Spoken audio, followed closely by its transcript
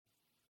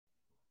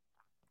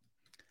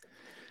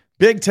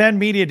Big Ten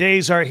Media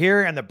Days are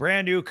here, and the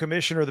brand new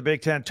commissioner of the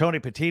Big Ten,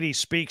 Tony Petitti,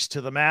 speaks to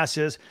the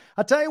masses.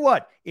 I'll tell you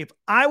what, if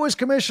I was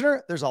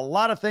commissioner, there's a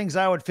lot of things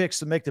I would fix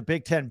to make the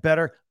Big Ten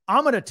better.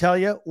 I'm going to tell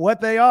you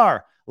what they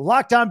are.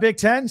 Locked On Big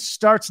Ten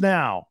starts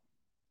now.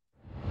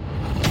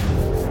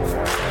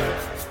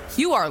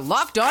 You are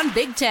Locked On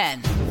Big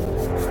Ten,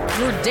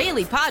 your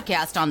daily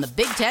podcast on the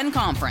Big Ten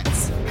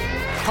Conference.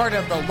 Part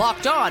of the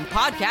Locked On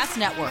Podcast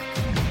Network,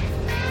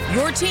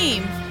 your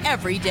team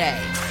every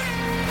day.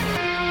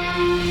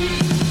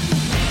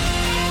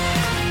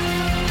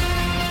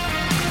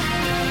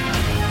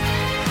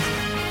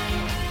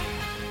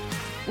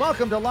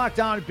 Welcome to Locked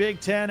On Big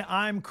Ten.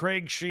 I'm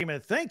Craig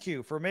Sheeman. Thank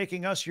you for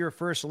making us your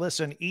first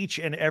listen each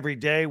and every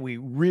day. We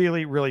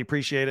really, really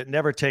appreciate it.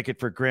 Never take it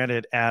for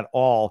granted at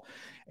all.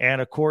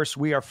 And of course,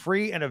 we are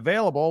free and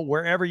available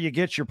wherever you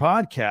get your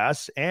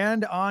podcasts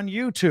and on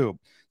YouTube.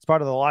 It's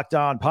part of the Locked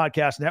On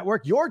Podcast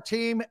Network, your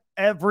team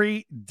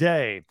every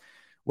day.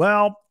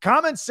 Well,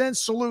 common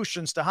sense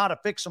solutions to how to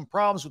fix some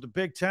problems with the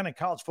Big Ten and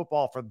college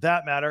football for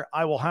that matter.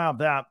 I will have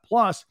that.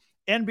 Plus,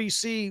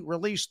 NBC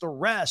released the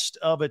rest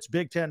of its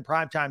Big Ten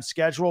primetime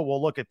schedule.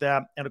 We'll look at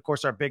that. And of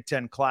course, our Big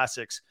Ten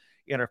classics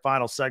in our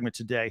final segment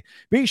today.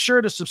 Be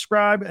sure to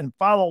subscribe and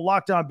follow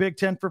Locked On Big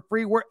Ten for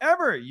free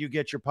wherever you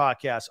get your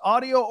podcasts,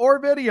 audio or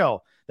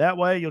video. That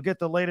way you'll get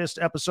the latest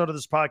episode of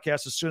this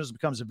podcast as soon as it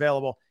becomes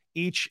available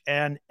each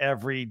and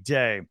every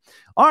day.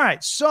 All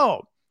right.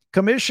 So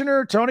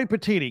Commissioner Tony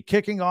Petitti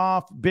kicking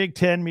off Big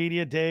Ten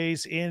Media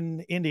Days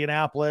in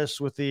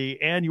Indianapolis with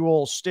the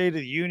annual State of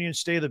the Union,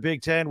 State of the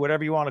Big Ten,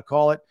 whatever you want to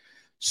call it,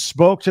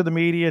 spoke to the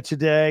media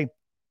today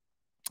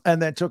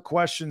and then took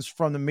questions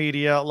from the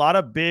media. A lot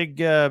of big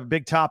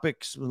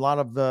topics, a lot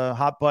of the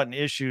hot button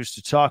issues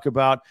to talk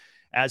about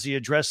as he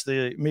addressed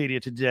the media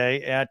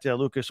today at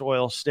Lucas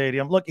Oil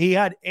Stadium. Look, he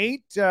had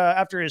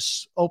after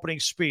his opening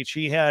speech,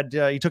 he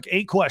took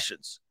 8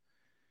 questions.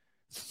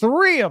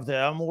 3 of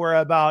them were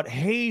about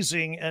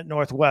hazing at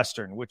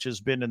Northwestern, which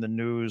has been in the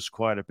news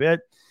quite a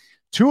bit.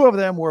 2 of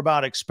them were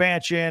about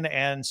expansion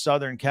and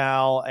Southern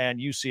Cal and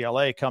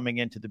UCLA coming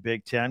into the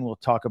Big Ten. We'll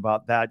talk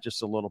about that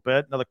just a little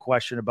bit. Another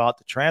question about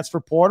the transfer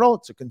portal.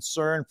 It's a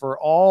concern for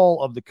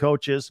all of the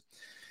coaches.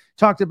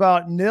 Talked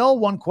about NIL,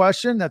 one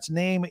question. That's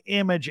name,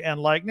 image, and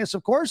likeness,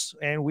 of course.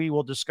 And we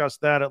will discuss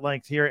that at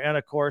length here. And,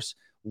 of course,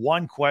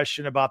 one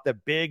question about the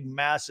big,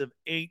 massive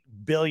 $8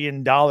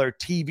 billion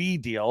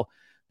TV deal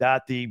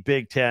that the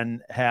Big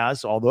Ten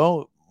has,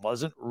 although it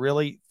wasn't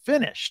really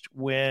finished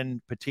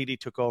when Petitti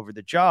took over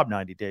the job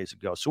 90 days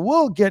ago. So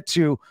we'll get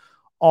to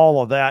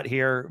all of that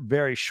here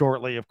very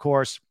shortly. Of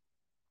course,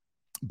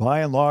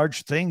 by and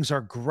large, things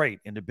are great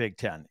in the Big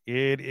Ten.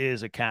 It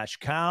is a cash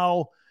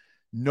cow.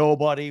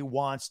 Nobody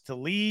wants to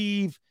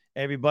leave.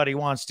 Everybody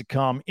wants to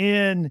come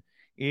in.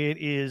 It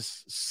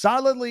is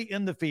solidly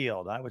in the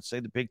field. I would say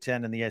the Big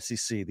Ten and the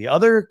SEC. The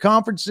other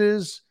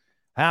conferences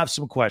have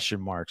some question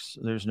marks.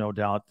 There's no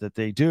doubt that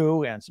they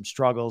do, and some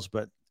struggles,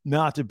 but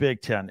not the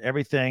Big Ten.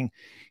 Everything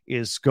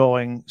is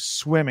going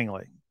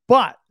swimmingly.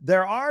 But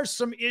there are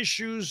some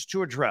issues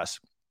to address.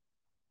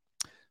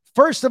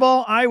 First of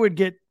all, I would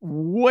get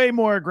way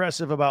more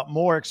aggressive about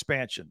more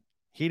expansion.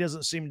 He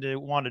doesn't seem to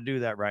want to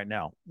do that right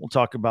now. We'll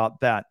talk about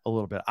that a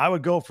little bit. I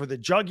would go for the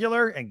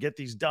jugular and get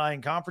these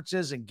dying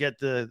conferences and get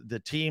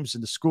the teams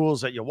and the schools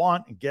that you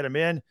want and get them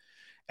in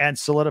and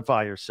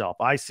solidify yourself.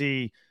 I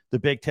see the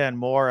Big Ten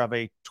more of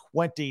a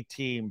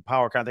 20-team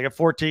power count. They got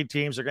 14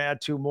 teams. They're going to add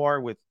 2 more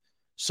with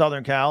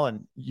Southern Cal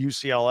and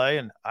UCLA,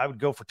 and I would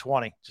go for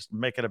 20. Just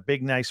make it a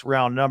big, nice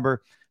round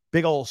number.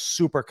 Big old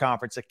super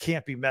conference that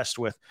can't be messed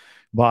with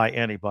by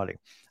anybody.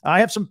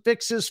 I have some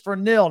fixes for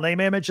NIL, name,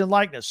 image, and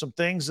likeness, some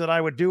things that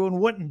I would do and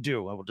wouldn't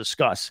do. I will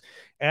discuss.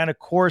 And, of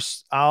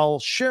course, I'll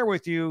share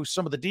with you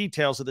some of the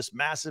details of this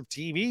massive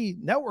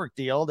TV network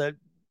deal that,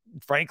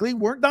 frankly,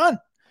 weren't done.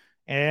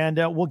 And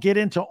we'll get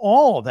into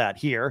all of that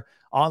here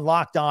on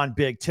Locked On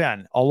Big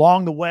Ten.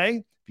 Along the way,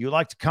 if you'd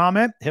like to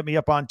comment, hit me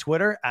up on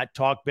Twitter at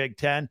Talk Big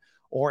Ten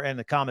or in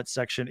the comments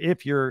section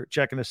if you're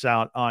checking us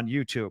out on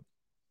YouTube.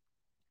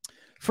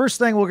 First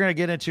thing we're going to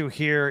get into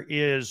here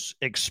is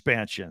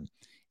expansion.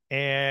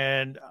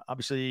 And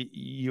obviously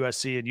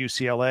USC and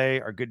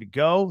UCLA are good to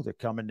go. They're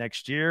coming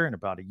next year in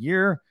about a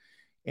year.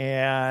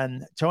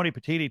 And Tony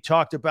Petitti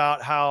talked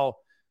about how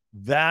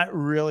that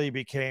really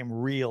became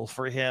real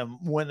for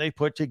him when they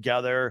put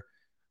together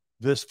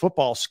this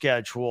football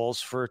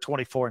schedules for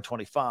 24 and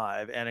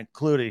 25, and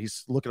included,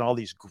 he's looking at all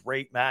these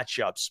great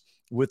matchups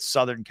with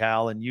Southern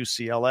Cal and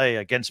UCLA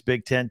against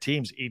Big Ten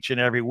teams each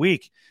and every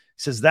week. He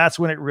says that's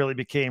when it really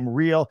became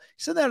real.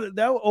 He said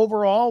that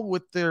overall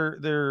with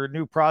their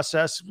new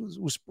process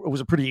was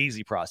a pretty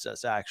easy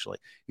process, actually.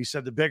 He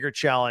said the bigger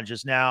challenge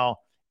is now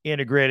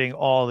integrating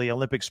all the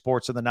Olympic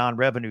sports and the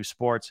non-revenue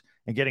sports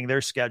and getting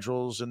their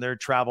schedules and their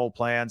travel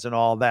plans and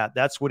all that.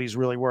 That's what he's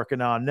really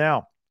working on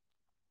now.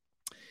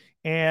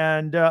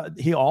 And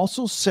he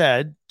also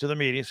said to the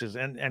media, he says,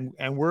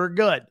 and we're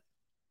good.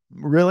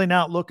 Really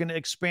not looking to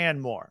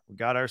expand more. We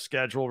got our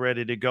schedule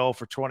ready to go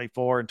for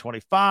 24 and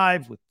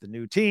 25 with the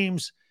new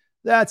teams.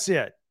 That's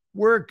it.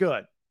 We're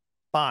good.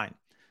 fine.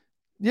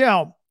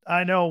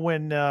 I know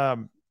when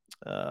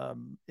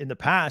in the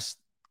past,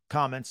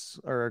 comments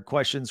or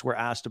questions were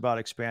asked about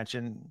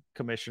expansion,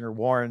 Commissioner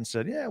Warren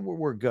said, yeah,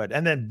 we're good.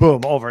 And then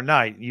boom,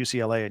 overnight,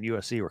 UCLA and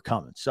USC were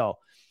coming. So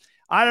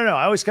I don't know.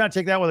 I always kind of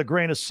take that with a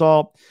grain of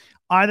salt.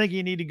 I think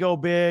you need to go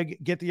big,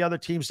 get the other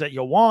teams that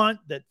you want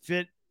that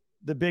fit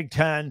the Big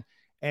Ten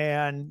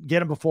and get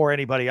them before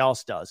anybody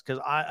else does. Because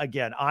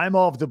I'm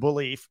of the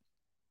belief,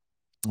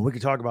 we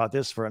could talk about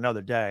this for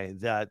another day,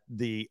 that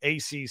the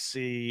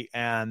ACC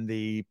and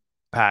the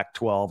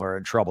Pac-12 are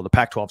in trouble. The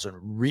Pac-12 is in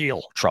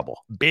real trouble,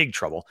 big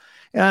trouble.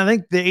 And I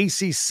think the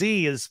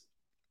ACC is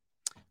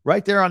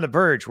right there on the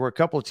verge where a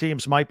couple of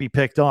teams might be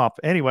picked off.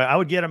 Anyway, I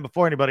would get them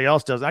before anybody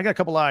else does. I got a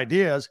couple of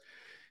ideas,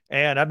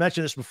 and I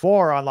mentioned this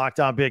before on Locked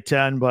On Big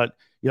Ten, but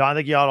I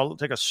think you ought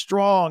to take a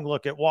strong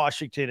look at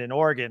Washington and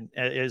Oregon.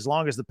 As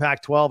long as the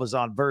Pac-12 is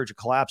on verge of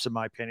collapse, in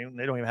my opinion,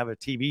 they don't even have a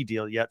TV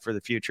deal yet for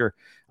the future.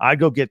 I'd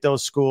go get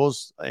those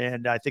schools,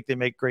 and I think they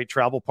make great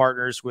travel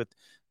partners with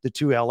the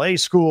two LA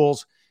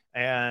schools.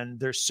 And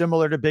they're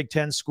similar to Big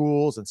Ten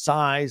schools in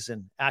size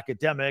and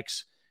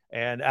academics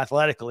and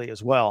athletically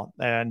as well.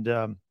 And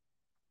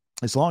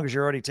as long as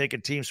you're already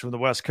taking teams from the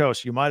West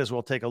Coast, you might as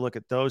well take a look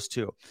at those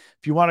two.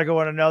 If you want to go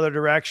in another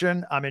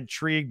direction, I'm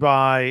intrigued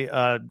by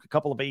a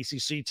couple of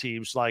ACC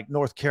teams like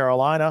North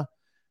Carolina.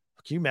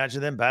 Can you imagine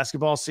them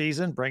basketball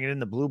season, bringing in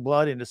the blue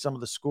blood into some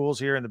of the schools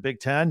here in the Big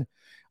Ten?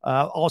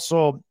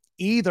 Also,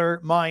 either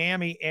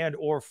Miami and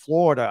or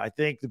Florida. I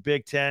think the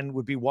Big Ten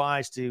would be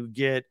wise to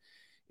get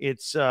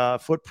its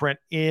footprint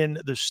in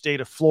the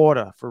state of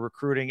Florida for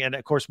recruiting. And,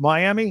 of course,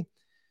 Miami's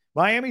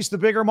the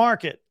bigger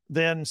market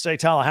than, say,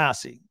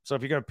 Tallahassee. So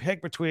if you're going to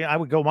pick between, I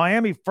would go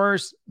Miami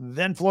first,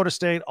 then Florida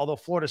State, although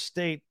Florida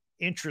State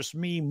interests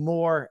me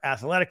more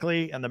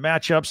athletically and the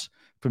matchups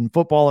from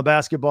football and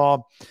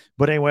basketball.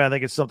 But anyway, I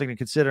think it's something to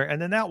consider.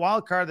 And then that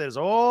wild card that is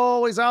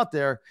always out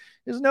there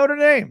is Notre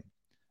Dame.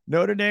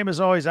 Notre Dame is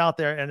always out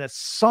there. And at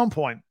some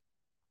point,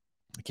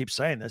 I keep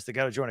saying this, they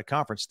got to join a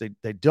conference.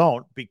 They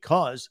don't,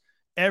 because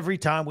every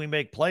time we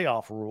make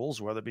playoff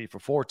rules, whether it be for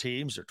 4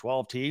 teams or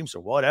 12 teams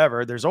or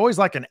whatever, there's always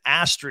like an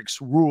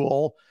asterisk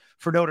rule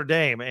for Notre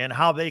Dame and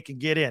how they can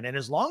get in. And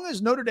as long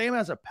as Notre Dame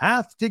has a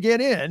path to get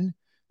in,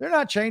 they're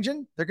not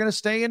changing. They're going to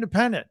stay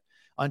independent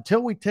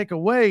until we take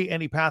away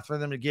any path for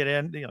them to get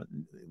in,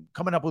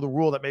 coming up with a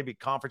rule that maybe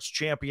conference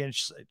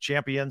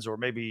champions or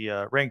maybe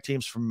ranked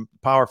teams from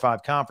Power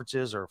 5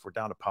 conferences, or if we're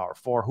down to Power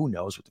 4, who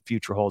knows what the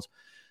future holds.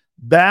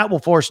 That will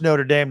force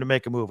Notre Dame to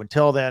make a move.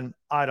 Until then,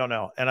 I don't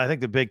know. And I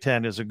think the Big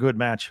Ten is a good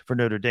match for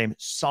Notre Dame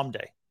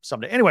someday.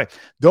 Anyway,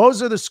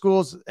 those are the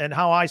schools and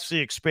how I see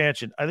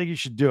expansion. I think you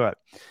should do it.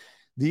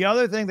 The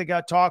other thing that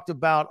got talked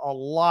about a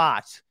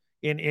lot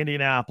in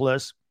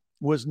Indianapolis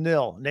was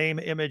NIL, name,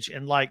 image,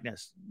 and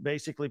likeness.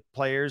 Basically,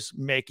 players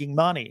making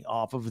money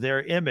off of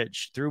their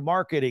image through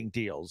marketing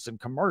deals and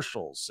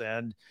commercials.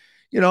 And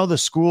the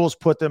schools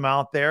put them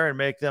out there and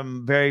make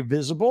them very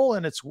visible,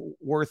 and it's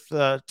worth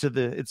it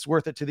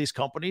to these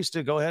companies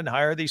to go ahead and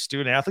hire these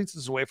student athletes.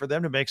 It's a way for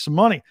them to make some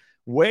money.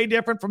 Way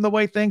different from the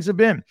way things have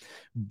been.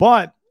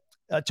 But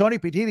Tony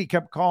Petitti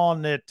kept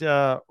calling it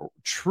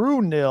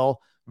true NIL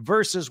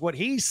versus what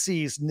he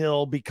sees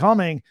NIL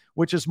becoming,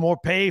 which is more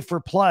pay for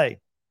play,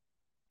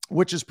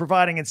 which is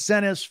providing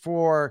incentives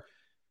for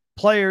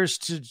players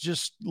to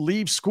just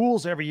leave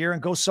schools every year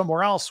and go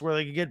somewhere else where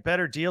they can get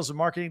better deals and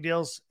marketing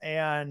deals.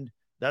 And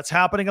that's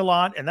happening a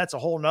lot. And that's a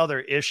whole nother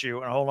issue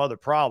and a whole nother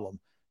problem.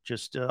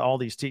 Just all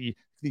these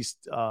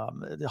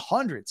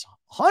hundreds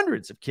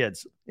of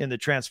kids in the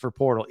transfer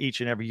portal each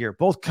and every year,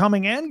 both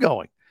coming and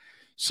going.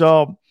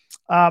 So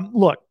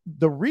look,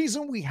 the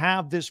reason we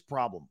have this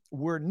problem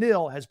where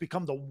NIL has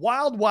become the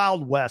wild,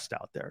 wild west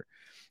out there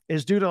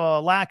is due to a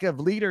lack of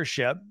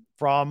leadership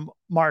from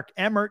Mark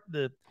Emmert,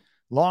 the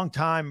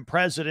longtime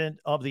president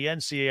of the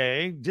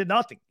NCAA. Did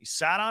nothing. He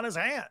sat on his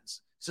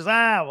hands. Says,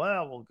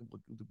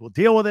 we'll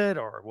deal with it,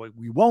 or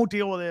we won't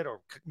deal with it,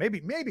 or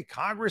maybe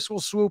Congress will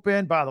swoop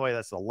in. By the way,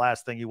 that's the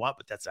last thing you want,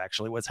 but that's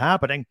actually what's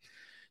happening.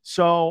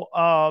 So,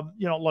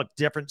 look,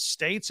 different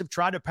states have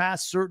tried to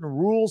pass certain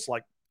rules.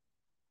 Like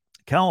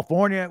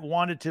California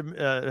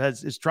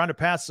is trying to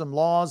pass some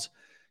laws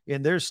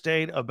in their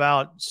state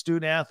about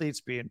student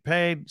athletes being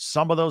paid.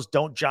 Some of those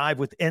don't jive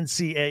with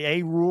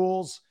NCAA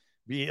rules,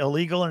 be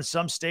illegal in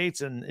some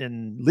states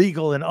and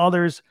legal in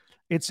others.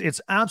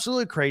 It's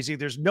absolutely crazy.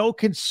 There's no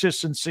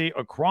consistency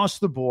across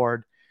the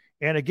board.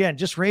 And again,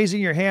 just raising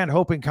your hand,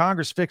 hoping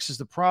Congress fixes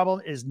the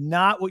problem is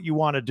not what you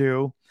want to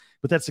do,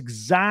 but that's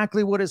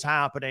exactly what is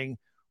happening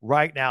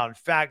right now. In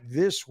fact,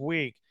 this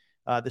week,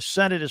 the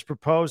Senate is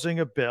proposing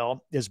a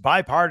bill. It's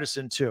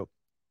bipartisan too.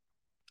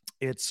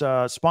 It's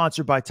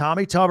sponsored by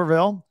Tommy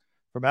Tuberville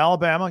from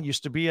Alabama,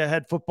 used to be a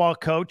head football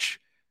coach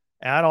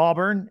at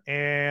Auburn.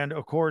 And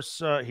of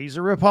course, he's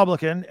a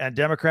Republican, and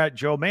Democrat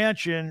Joe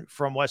Manchin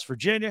from West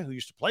Virginia, who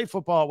used to play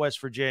football at West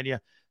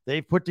Virginia.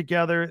 They've put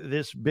together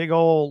this big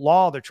old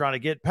law they're trying to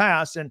get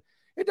passed. And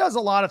it does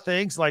a lot of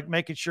things like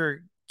making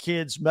sure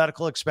kids'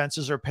 medical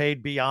expenses are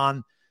paid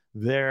beyond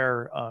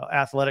their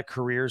athletic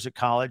careers at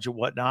college and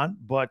whatnot.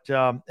 But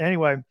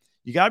anyway,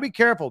 you got to be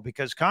careful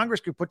because Congress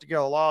could put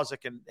together laws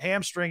that can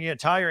hamstring you,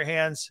 tie your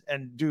hands,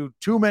 and do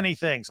too many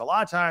things. A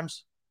lot of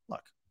times,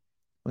 look,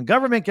 when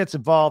government gets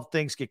involved,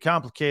 things get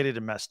complicated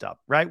and messed up,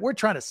 right? We're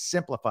trying to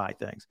simplify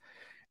things.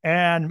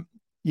 And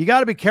you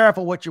got to be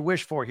careful what you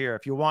wish for here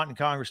if you want in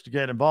Congress to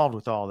get involved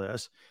with all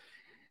this.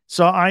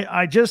 So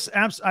I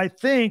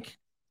think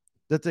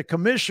that the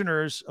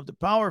commissioners of the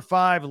Power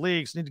 5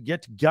 leagues need to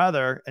get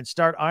together and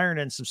start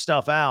ironing some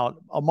stuff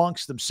out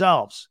amongst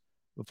themselves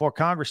before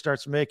Congress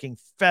starts making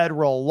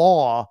federal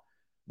law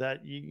that,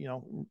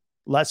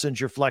 lessens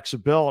your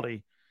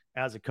flexibility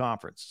as a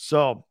conference.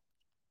 So,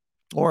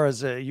 or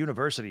as a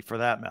university for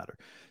that matter.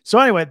 So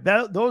anyway,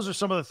 those are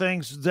some of the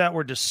things that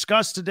were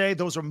discussed today.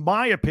 Those are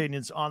my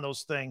opinions on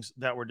those things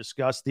that were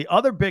discussed. The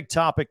other big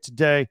topic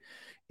today,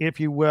 if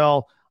you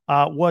will,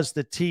 was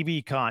the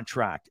TV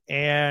contract.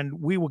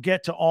 And we will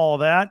get to all of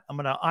that. I'm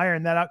going to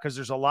iron that out because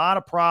there's a lot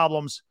of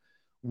problems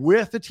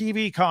with the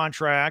TV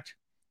contract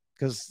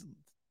because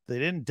they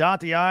didn't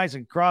dot the I's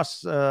and cross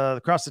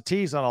the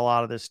T's on a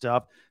lot of this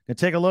stuff. And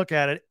take a look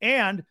at it.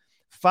 And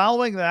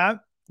following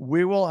that,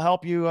 we will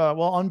help you,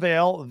 we'll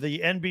unveil the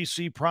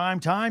NBC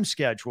primetime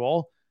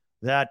schedule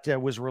that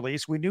was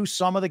released. We knew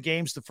some of the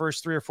games the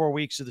first 3 or 4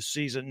 weeks of the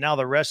season. Now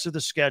the rest of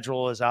the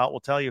schedule is out.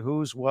 We'll tell you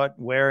who's what,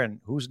 where, and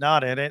who's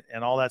not in it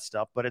and all that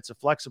stuff, but it's a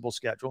flexible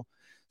schedule.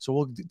 So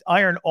we'll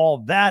iron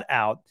all that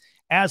out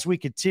as we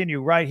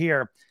continue right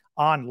here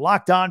on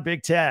Locked On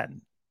Big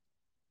Ten.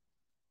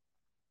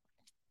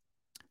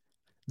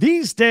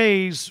 These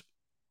days,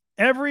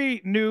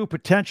 every new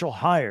potential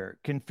hire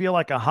can feel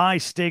like a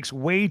high-stakes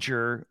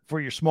wager for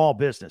your small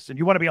business, and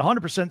you want to be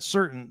 100%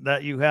 certain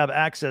that you have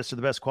access to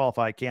the best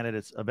qualified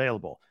candidates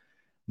available.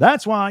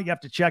 That's why you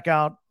have to check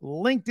out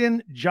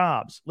LinkedIn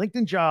Jobs.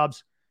 LinkedIn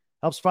Jobs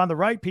helps find the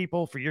right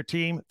people for your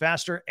team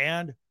faster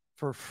and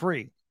for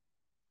free.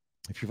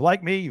 If you're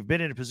like me, you've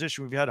been in a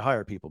position where you've had to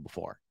hire people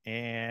before,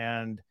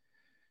 and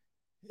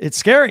it's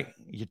scary.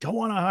 You don't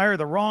want to hire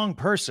the wrong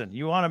person.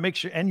 You want to make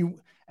sure,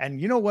 and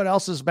you know what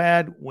else is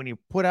bad? When you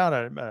put out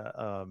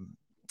a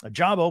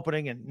job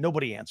opening and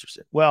nobody answers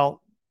it.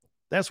 Well,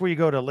 that's where you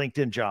go to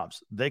LinkedIn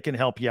Jobs. They can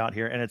help you out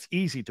here, and it's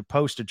easy to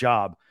post a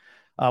job.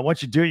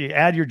 Once you do, you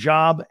add your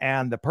job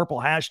and the purple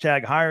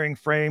hashtag hiring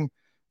frame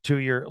to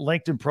your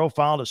LinkedIn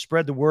profile to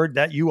spread the word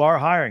that you are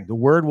hiring. The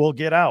word will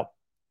get out.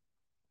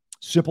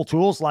 Simple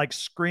tools like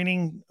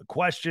screening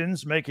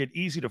questions make it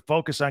easy to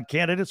focus on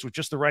candidates with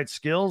just the right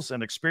skills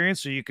and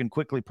experience so you can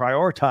quickly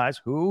prioritize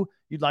who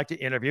you'd like to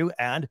interview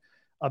and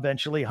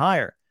eventually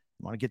hire.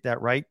 You want to get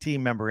that right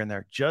team member in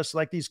there, just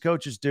like these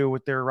coaches do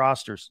with their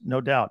rosters, no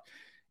doubt.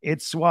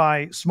 It's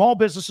why small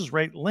businesses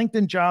rate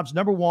LinkedIn Jobs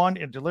 #1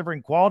 in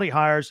delivering quality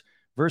hires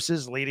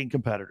versus leading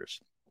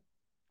competitors.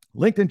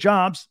 LinkedIn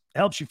Jobs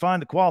helps you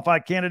find the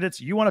qualified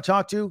candidates you want to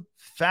talk to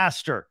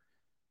faster.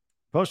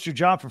 Post your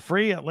job for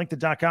free at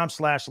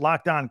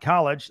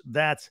linkedin.com/lockedoncollege.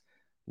 That's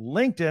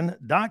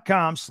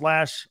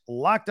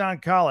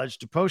linkedin.com/lockedoncollege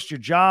to post your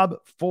job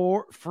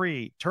for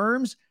free.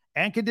 Terms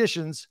and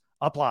conditions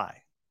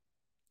apply.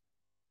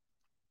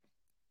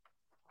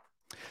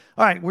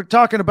 All right, we're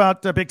talking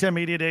about Big Ten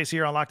Media Days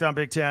here on Locked On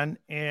Big Ten,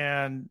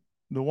 and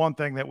the one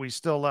thing that we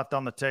still left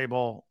on the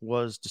table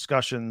was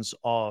discussions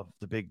of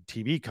the big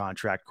TV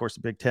contract. Of course,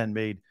 the Big Ten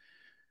made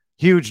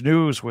huge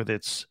news with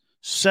its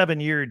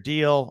 7-year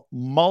deal,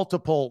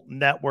 multiple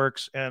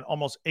networks, and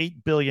almost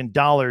 $8 billion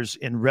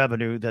in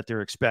revenue that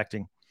they're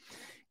expecting.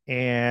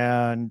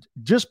 And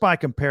just by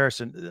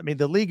comparison, I mean,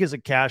 the league is a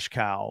cash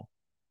cow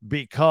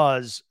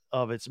because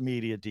of its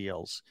media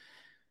deals.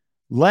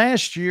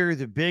 Last year,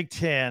 the Big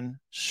Ten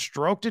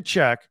stroked a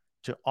check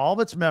to all of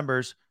its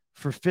members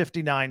for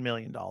 $59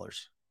 million. $59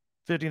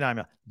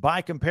 million.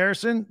 By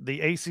comparison,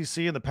 the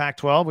ACC and the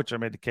Pac-12, which I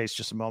made the case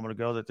just a moment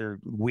ago that they're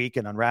weak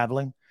and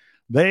unraveling,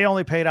 they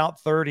only paid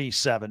out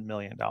 $37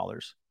 million.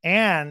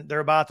 And they're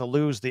about to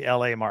lose the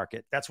LA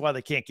market. That's why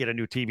they can't get a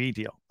new TV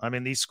deal. I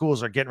mean, these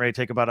schools are getting ready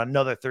to take about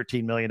another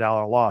 $13 million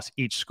loss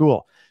each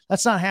school.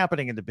 That's not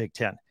happening in the Big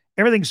Ten.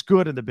 Everything's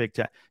good in the Big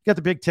Ten. You got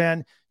the Big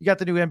Ten. You got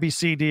the new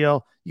NBC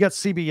deal. You got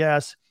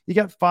CBS. You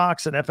got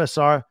Fox and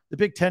FSR. The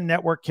Big Ten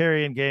network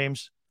carrying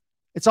games.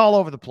 It's all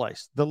over the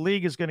place. The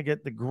league is going to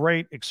get the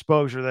great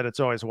exposure that it's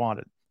always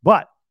wanted.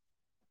 But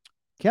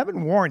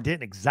Kevin Warren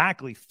didn't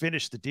exactly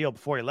finish the deal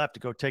before he left to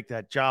go take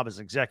that job as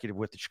executive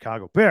with the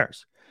Chicago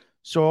Bears.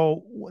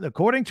 So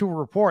according to a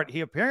report,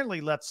 he apparently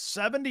left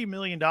 $70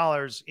 million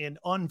in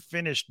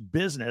unfinished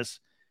business,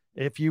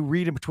 if you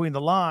read in between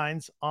the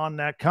lines, on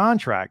that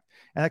contract.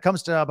 And that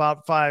comes to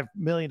about $5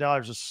 million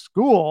a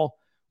school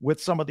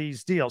with some of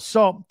these deals.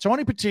 So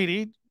Tony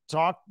Petitti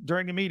talked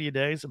during the media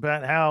days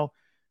about how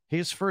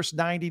his first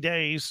 90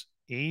 days,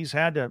 he's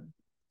had to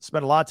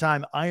spend a lot of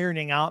time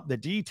ironing out the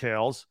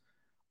details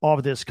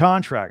of this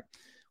contract.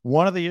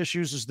 One of the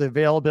issues is the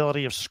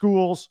availability of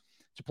schools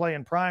to play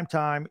in prime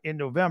time in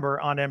November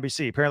on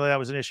NBC. Apparently that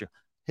was an issue.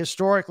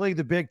 Historically,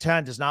 the Big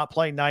Ten does not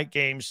play night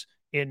games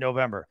in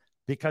November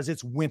because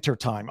it's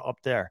wintertime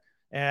up there.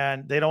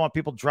 and they don't want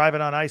people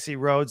driving on icy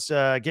roads,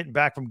 getting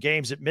back from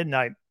games at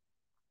midnight.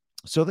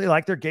 So they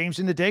like their games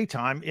in the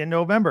daytime in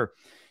November.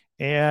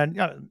 And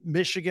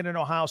Michigan and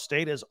Ohio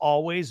State has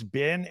always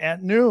been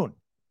at noon.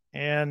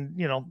 And,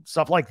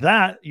 stuff like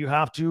that you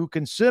have to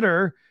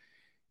consider.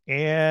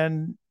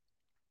 And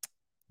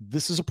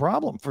this is a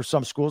problem for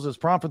some schools. It's a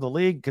problem for the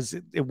league because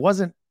it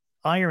wasn't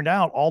ironed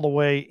out all the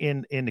way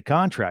in the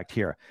contract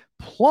here.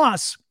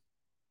 Plus,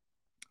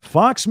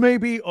 Fox may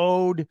be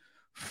owed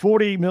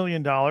 $40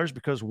 million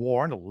because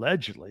Warren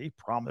allegedly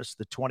promised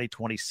the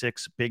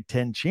 2026 Big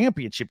Ten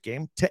championship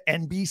game to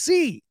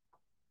NBC.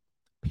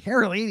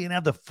 Apparently, he didn't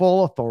have the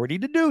full authority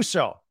to do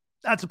so.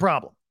 That's a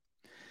problem.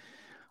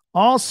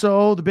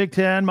 Also, the Big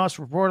Ten must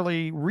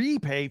reportedly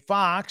repay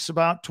Fox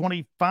about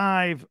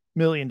 $25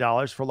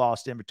 million for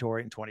lost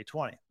inventory in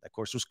 2020. Of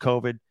course, it was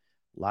COVID.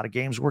 A lot of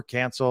games were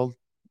canceled.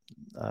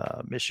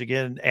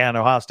 Michigan and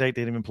Ohio State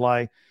didn't even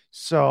play.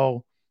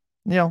 So,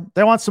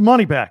 they want some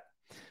money back.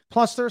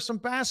 Plus, there's some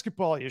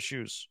basketball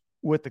issues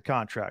with the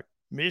contract.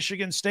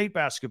 Michigan State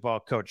basketball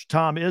coach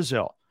Tom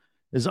Izzo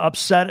is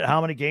upset at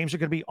how many games are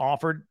going to be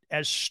offered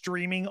as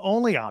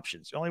streaming-only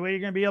options. The only way you're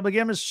going to be able to get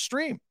them is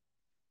stream.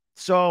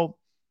 So,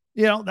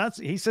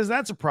 he says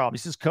that's a problem. He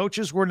says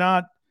coaches were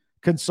not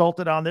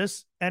consulted on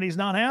this, and he's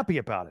not happy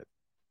about it.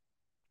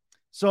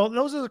 So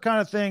those are the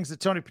kind of things that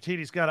Tony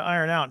Petitti's got to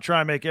iron out and try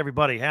and make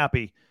everybody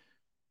happy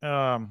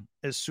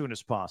as soon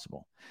as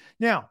possible.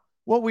 Now,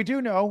 what we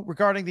do know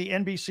regarding the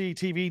NBC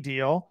TV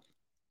deal,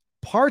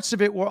 parts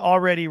of it were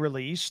already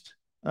released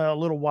a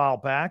little while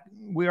back.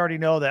 We already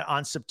know that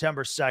on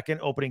September 2nd,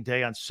 opening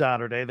day on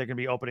Saturday, they're going to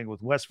be opening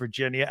with West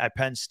Virginia at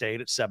Penn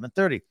State at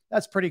 7:30.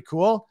 That's pretty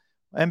cool.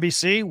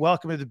 NBC,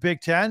 welcome to the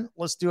Big Ten.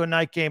 Let's do a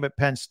night game at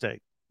Penn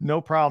State.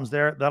 No problems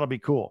there. That'll be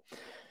cool.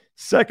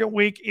 Second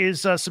week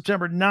is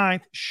September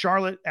 9th,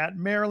 Charlotte at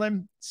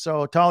Maryland.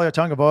 So Talia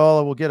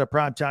Tagovailoa will get a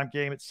primetime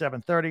game at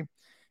 7:30.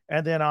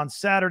 And then on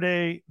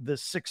Saturday, the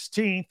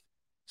 16th,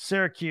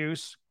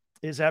 Syracuse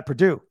is at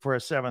Purdue for a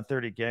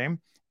 7:30 game.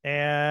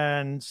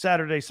 And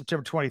Saturday,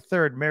 September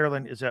 23rd,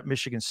 Maryland is at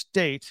Michigan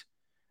State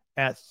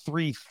at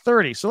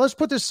 3:30. So let's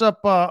put this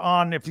up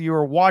on, if you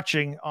are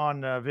watching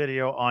on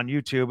video on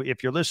YouTube.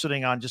 If you're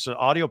listening on just an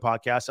audio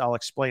podcast, I'll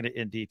explain it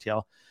in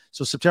detail.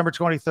 So September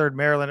 23rd,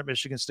 Maryland at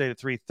Michigan State at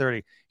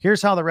 3:30.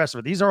 Here's how the rest of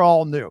it. These are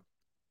all new.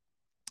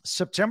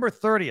 September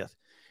 30th,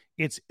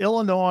 it's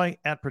Illinois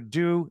at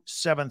Purdue,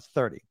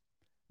 7:30.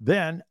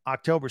 Then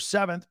October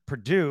 7th,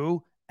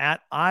 Purdue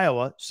at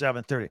Iowa,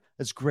 7:30.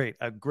 That's great.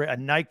 A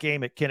night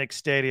game at Kinnick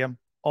Stadium.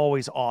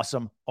 Always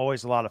awesome.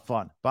 Always a lot of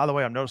fun. By the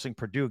way, I'm noticing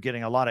Purdue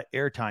getting a lot of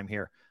airtime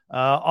here.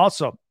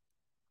 Also,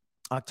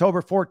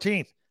 October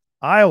 14th,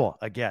 Iowa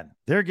again.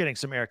 They're getting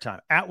some airtime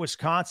at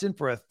Wisconsin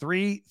for a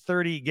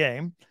 3:30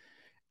 game.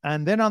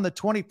 And then on the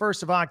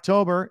 21st of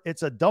October,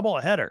 it's a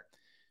doubleheader.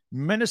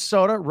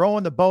 Minnesota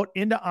rowing the boat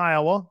into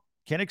Iowa,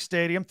 Kinnick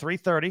Stadium,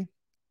 3:30.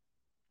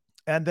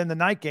 And then the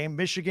night game,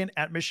 Michigan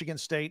at Michigan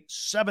State,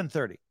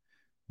 7:30.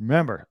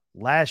 Remember,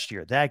 last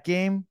year, that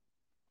game,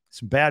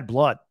 some bad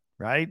blood,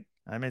 right?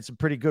 I mean, it's a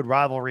pretty good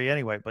rivalry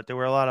anyway, but there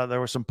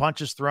were some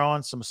punches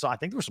thrown, I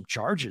think there were some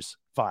charges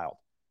filed.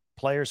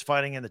 Players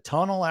fighting in the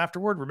tunnel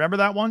afterward. Remember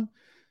that one?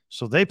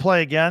 So they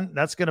play again.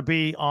 That's going to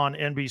be on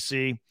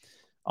NBC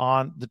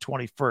on the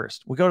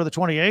 21st. We go to the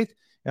 28th,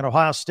 and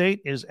Ohio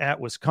State is at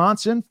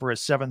Wisconsin for a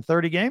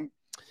 7:30 game.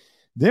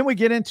 Then we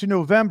get into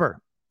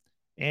November,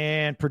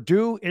 and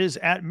Purdue is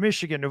at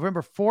Michigan,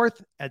 November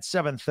 4th at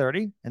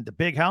 7:30, and the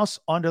Big House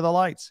under the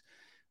lights.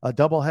 A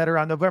doubleheader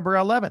on November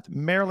 11th,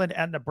 Maryland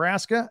at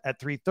Nebraska at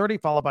 3:30,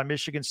 followed by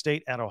Michigan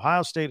State at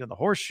Ohio State in the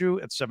Horseshoe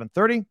at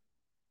 7:30.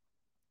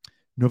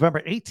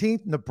 November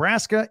 18th,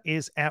 Nebraska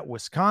is at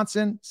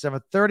Wisconsin,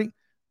 7:30.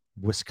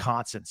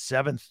 Wisconsin,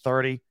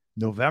 7:30,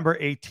 November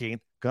 18th.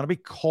 Going to be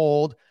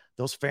cold.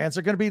 Those fans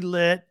are going to be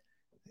lit.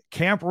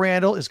 Camp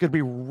Randall is going to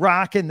be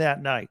rocking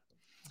that night.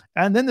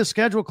 And then the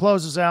schedule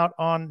closes out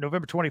on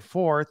November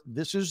 24th.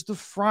 This is the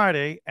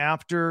Friday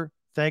after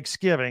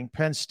Thanksgiving,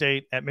 Penn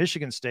State at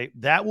Michigan State.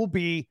 That will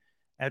be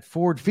at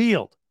Ford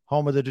Field,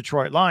 home of the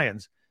Detroit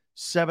Lions,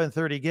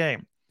 7:30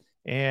 game.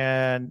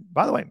 And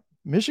by the way,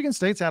 Michigan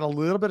State's had a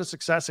little bit of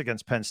success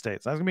against Penn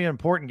State. So that's going to be an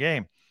important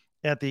game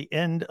at the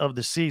end of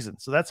the season.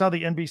 So that's how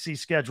the NBC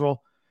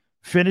schedule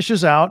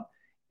finishes out.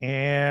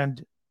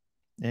 And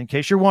in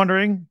case you're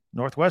wondering,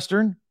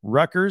 Northwestern,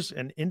 Rutgers,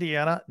 and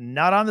Indiana,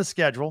 not on the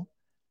schedule,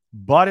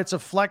 but it's a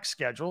flex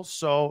schedule.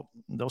 So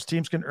those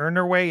teams can earn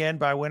their way in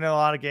by winning a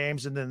lot of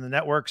games. And then the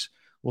networks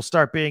will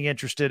start being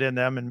interested in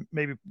them and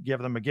maybe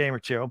give them a game or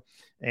two.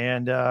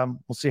 And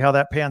we'll see how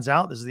that pans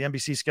out. This is the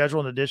NBC schedule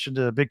in addition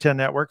to the Big Ten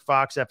Network,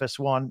 Fox,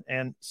 FS1,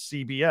 and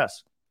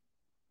CBS.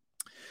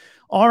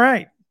 All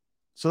right.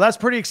 So that's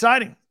pretty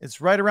exciting.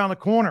 It's right around the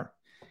corner.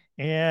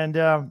 And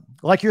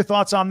like your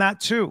thoughts on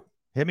that too.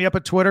 Hit me up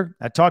at Twitter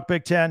at Talk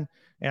Big Ten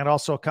and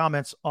also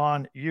comments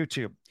on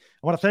YouTube.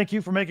 I want to thank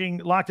you for making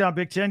Locked On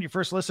Big Ten your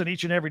first listen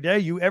each and every day.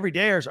 You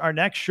everydayers, our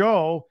next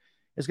show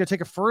is going to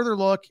take a further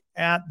look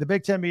at the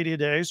Big Ten Media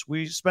Days.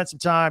 We spent some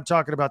time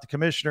talking about the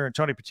commissioner and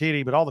Tony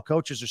Petitti, but all the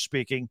coaches are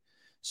speaking.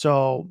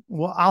 So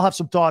I'll have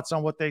some thoughts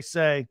on what they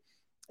say.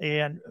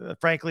 And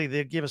frankly,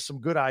 they give us some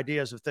good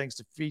ideas of things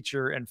to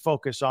feature and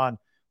focus on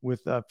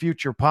with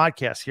future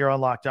podcasts here on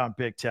Locked On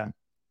Big Ten.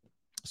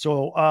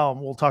 So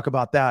we'll talk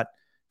about that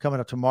coming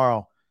up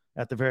tomorrow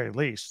at the very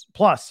least.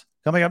 Plus,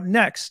 coming up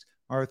next,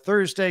 our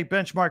Thursday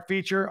benchmark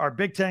feature, our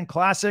Big Ten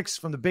Classics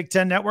from the Big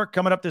Ten Network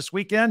coming up this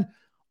weekend.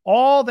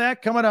 All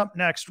that coming up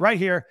next right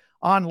here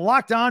on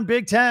Locked On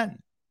Big Ten.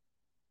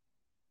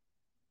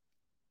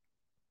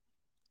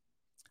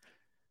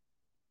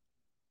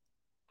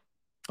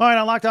 All right,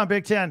 on Locked On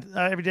Big Ten,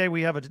 every day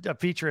we have a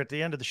feature at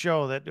the end of the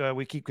show that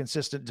we keep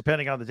consistent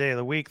depending on the day of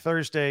the week.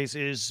 Thursdays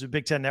is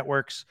Big Ten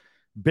Network's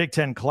Big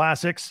Ten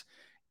Classics.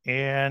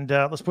 And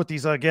let's put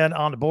these again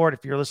on the board.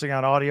 If you're listening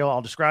on audio,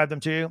 I'll describe them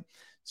to you.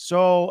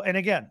 So, and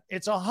again,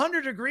 it's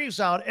 100 degrees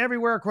out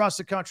everywhere across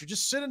the country.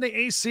 Just sit in the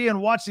AC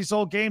and watch these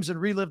old games and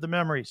relive the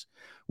memories.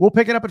 We'll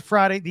pick it up at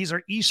Friday. These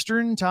are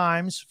Eastern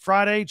times,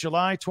 Friday,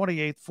 July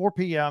 28th, 4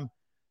 p.m.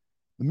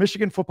 The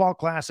Michigan Football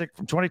Classic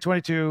from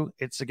 2022.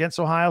 It's against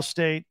Ohio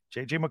State.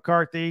 J.J.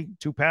 McCarthy,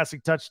 2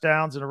 passing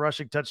touchdowns and a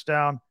rushing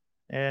touchdown,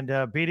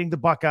 and beating the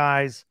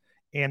Buckeyes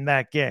in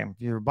that game.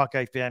 If you're a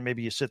Buckeye fan,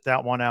 maybe you sit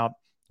that one out.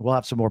 We'll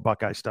have some more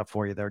Buckeye stuff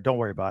for you there. Don't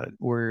worry about it.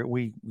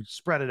 We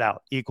spread it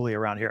out equally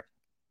around here.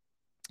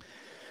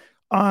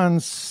 On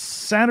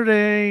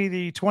Saturday,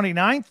 the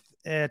 29th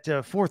at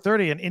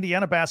 4:30, an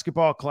Indiana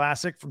Basketball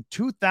Classic from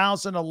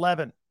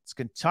 2011. It's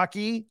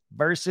Kentucky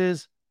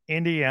versus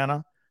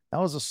Indiana. That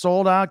was a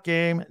sold-out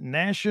game,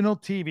 national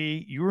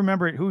TV. You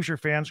remember it, Hoosier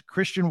fans.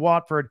 Christian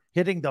Watford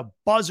hitting the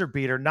buzzer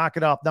beater, knock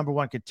it off number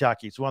 1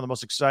 Kentucky. It's one of the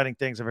most exciting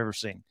things I've ever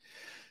seen.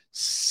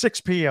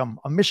 6 p.m.,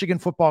 a Michigan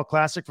Football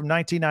Classic from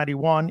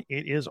 1991.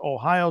 It is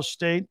Ohio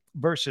State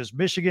versus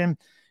Michigan,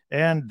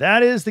 and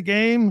that is the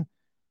game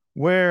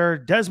where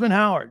Desmond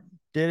Howard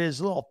did his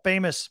little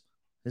famous,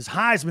 his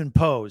Heisman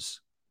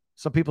pose.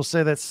 Some people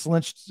say that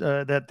cinched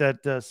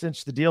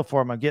the deal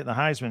for him on getting the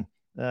Heisman.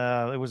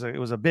 It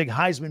was a big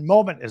Heisman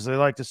moment, as they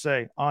like to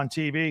say, on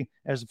TV,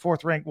 as the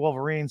 4th-ranked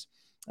Wolverines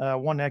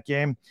won that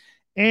game.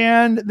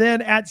 And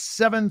then at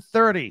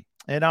 7:30,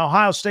 an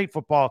Ohio State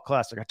Football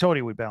Classic. I told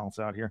you we balance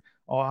out here.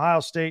 Ohio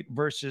State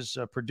versus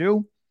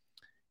Purdue.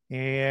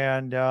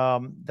 And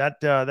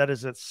that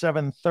is at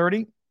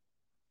 7:30.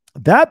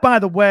 That, by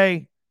the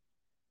way,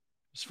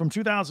 is from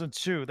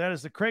 2002. That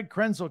is the Craig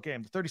Krenzel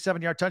game, the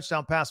 37-yard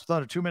touchdown pass with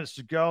under 2 minutes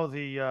to go.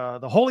 The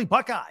Holy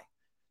Buckeye.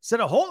 Instead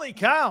of holy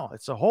cow,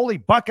 it's a Holy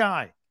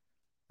Buckeye.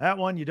 That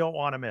one you don't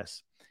want to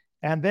miss.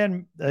 And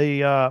then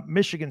the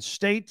Michigan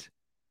State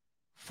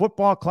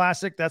Football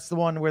Classic. That's the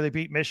one where they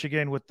beat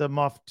Michigan with the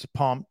muffed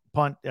punt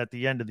at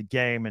the end of the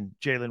game, and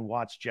Jalen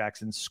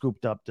Watts-Jackson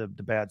scooped up the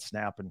bad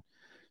snap and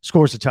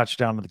scores a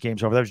touchdown when the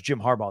game's over. That was Jim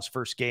Harbaugh's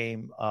first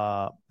game,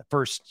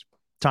 first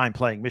time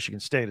playing Michigan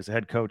State as the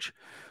head coach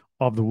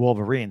of the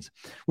Wolverines.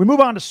 We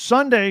move on to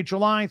Sunday,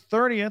 July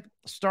 30th.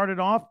 Started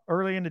off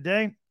early in the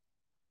day,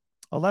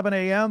 11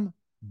 a.m.,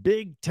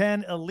 Big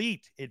Ten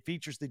Elite. It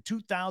features the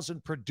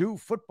 2000 Purdue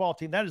football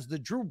team. That is the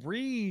Drew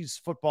Brees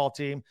football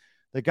team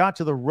that got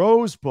to the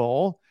Rose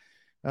Bowl.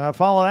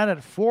 Follow that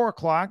at 4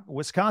 o'clock,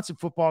 Wisconsin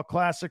Football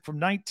Classic from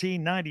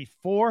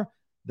 1994.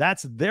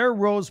 That's their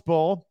Rose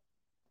Bowl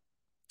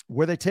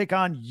where they take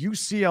on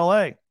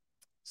UCLA.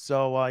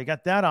 So you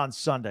got that on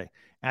Sunday.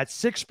 At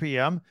 6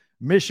 p.m.,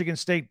 Michigan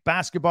State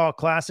Basketball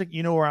Classic.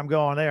 You know where I'm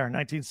going there.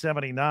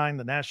 1979,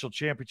 the national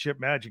championship,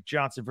 Magic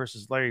Johnson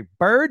versus Larry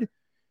Bird.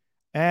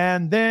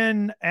 And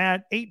then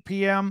at 8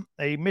 p.m.,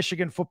 a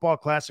Michigan Football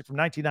Classic from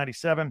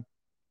 1997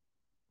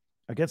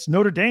 against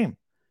Notre Dame.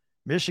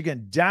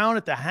 Michigan down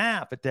at the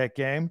half at that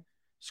game,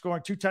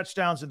 scoring 2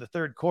 touchdowns in the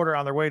third quarter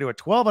on their way to a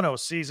 12-0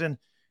 season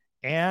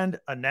and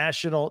a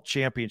national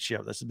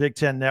championship. That's the Big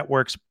Ten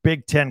Network's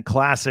Big Ten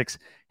Classics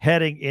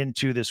heading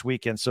into this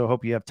weekend. So I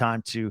hope you have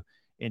time to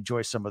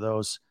enjoy some of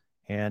those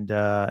and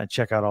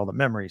check out all the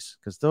memories,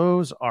 because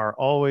those are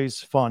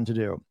always fun to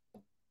do.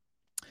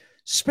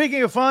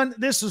 Speaking of fun,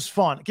 this is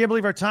fun. I can't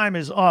believe our time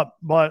is up,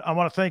 but I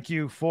want to thank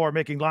you for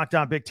making Locked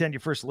On Big Ten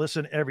your first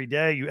listen every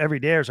day. Every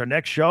day is our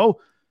next show.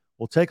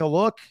 We'll take a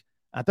look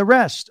at the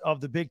rest of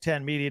the Big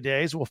Ten Media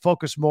Days. We'll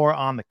focus more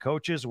on the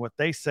coaches and what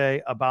they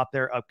say about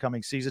their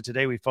upcoming season.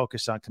 Today, we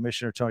focus on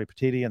Commissioner Tony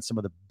Petitti and some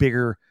of the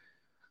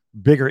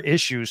bigger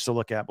issues to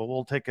look at, but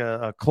we'll take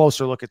a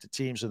closer look at the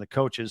teams and the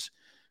coaches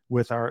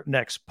with our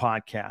next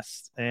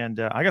podcast. And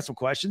I got some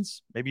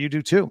questions. Maybe you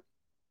do too.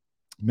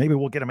 Maybe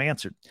we'll get them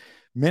answered.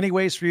 Many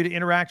ways for you to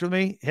interact with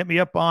me. Hit me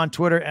up on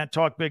Twitter at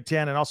Talk Big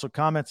Ten, and also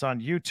comments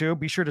on YouTube.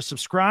 Be sure to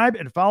subscribe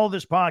and follow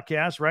this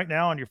podcast right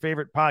now on your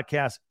favorite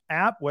podcast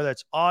app, whether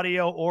it's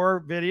audio or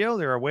video.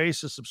 There are ways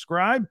to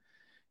subscribe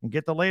and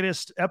get the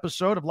latest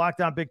episode of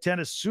Locked On Big Ten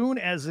as soon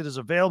as it is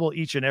available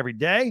each and every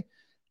day.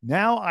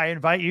 Now I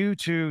invite you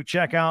to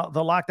check out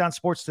the Locked On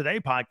Sports Today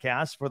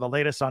podcast for the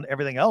latest on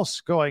everything else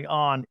going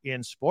on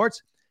in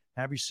sports.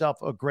 Have yourself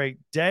a great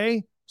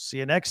day. See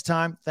you next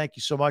time. Thank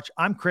you so much.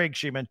 I'm Craig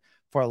Sheeman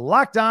for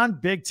Locked On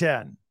Big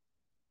Ten.